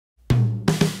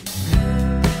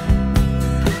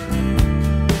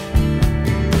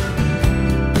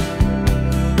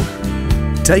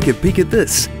Take a peek at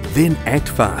this, then act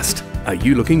fast. Are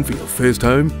you looking for your first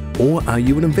home, or are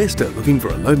you an investor looking for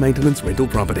a low-maintenance rental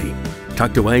property?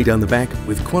 Tucked away down the back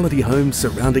with quality homes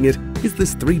surrounding it is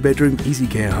this 3-bedroom easy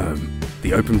care home.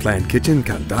 The open-plan kitchen,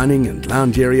 dining and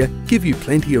lounge area give you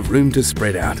plenty of room to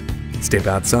spread out. Step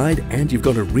outside and you've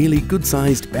got a really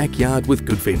good-sized backyard with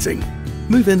good fencing.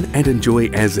 Move in and enjoy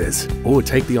as is, or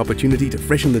take the opportunity to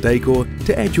freshen the decor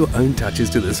to add your own touches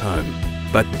to this home.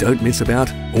 But don't mess about,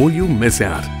 or you'll miss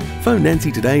out. Phone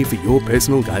Nancy today for your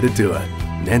personal guided tour.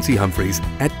 Nancy Humphreys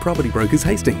at Property Brokers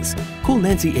Hastings. Call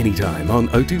Nancy anytime on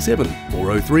 027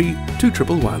 403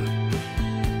 2111.